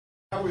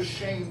I was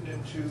shamed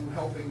into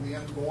helping the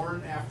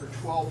unborn after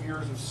 12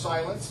 years of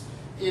silence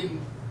in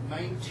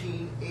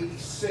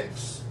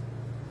 1986.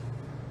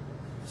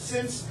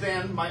 Since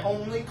then, my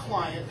only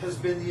client has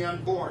been the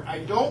unborn. I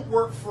don't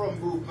work for a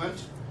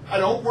movement. I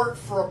don't work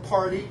for a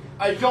party.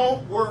 I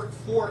don't work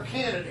for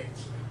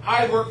candidates.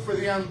 I work for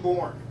the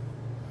unborn.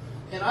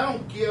 And I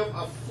don't give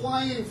a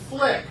flying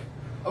flick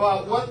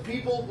about what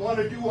people want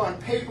to do on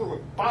paper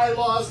with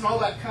bylaws and all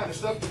that kind of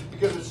stuff,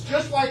 because it's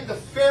just like the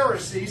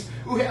Pharisees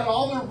who had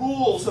all their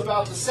rules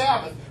about the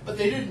Sabbath, but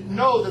they didn't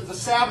know that the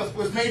Sabbath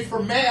was made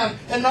for man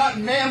and not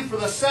man for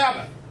the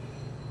Sabbath.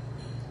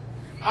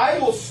 I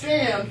will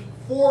stand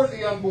for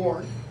the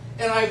unborn,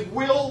 and I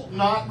will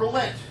not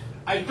relent.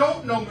 I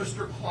don't know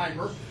Mr.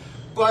 Clymer,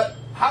 but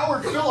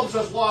Howard Phillips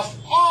has lost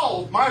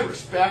all of my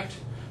respect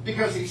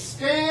because he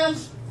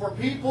stands for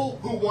people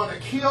who want to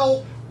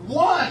kill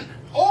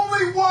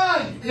only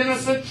one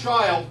innocent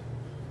child.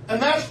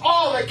 And that's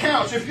all that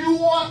counts. If you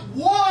want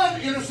one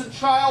innocent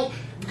child,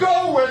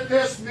 go with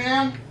this,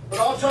 man. But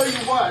I'll tell you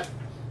what,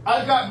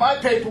 I've got my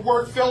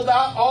paperwork filled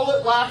out. All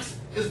it lacks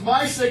is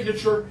my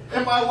signature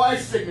and my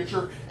wife's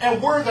signature. And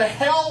we're the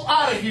hell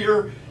out of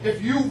here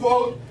if you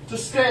vote to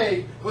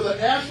stay with a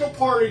national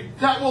party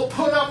that will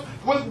put up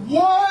with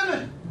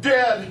one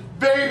dead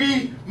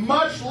baby,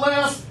 much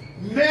less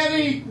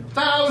many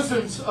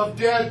thousands of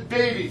dead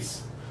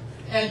babies.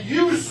 And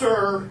you,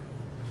 sir,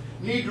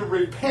 need to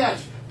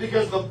repent,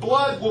 because the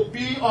blood will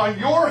be on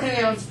your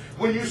hands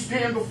when you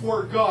stand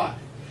before God.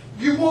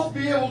 You won't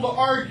be able to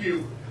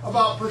argue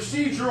about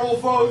procedural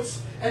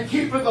votes and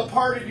keeping the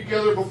party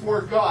together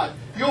before God.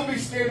 You'll be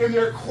standing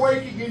there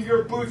quaking in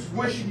your boots,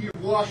 wishing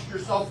you'd washed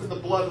yourself in the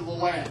blood of the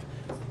Lamb.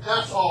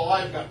 That's all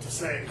I've got to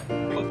say.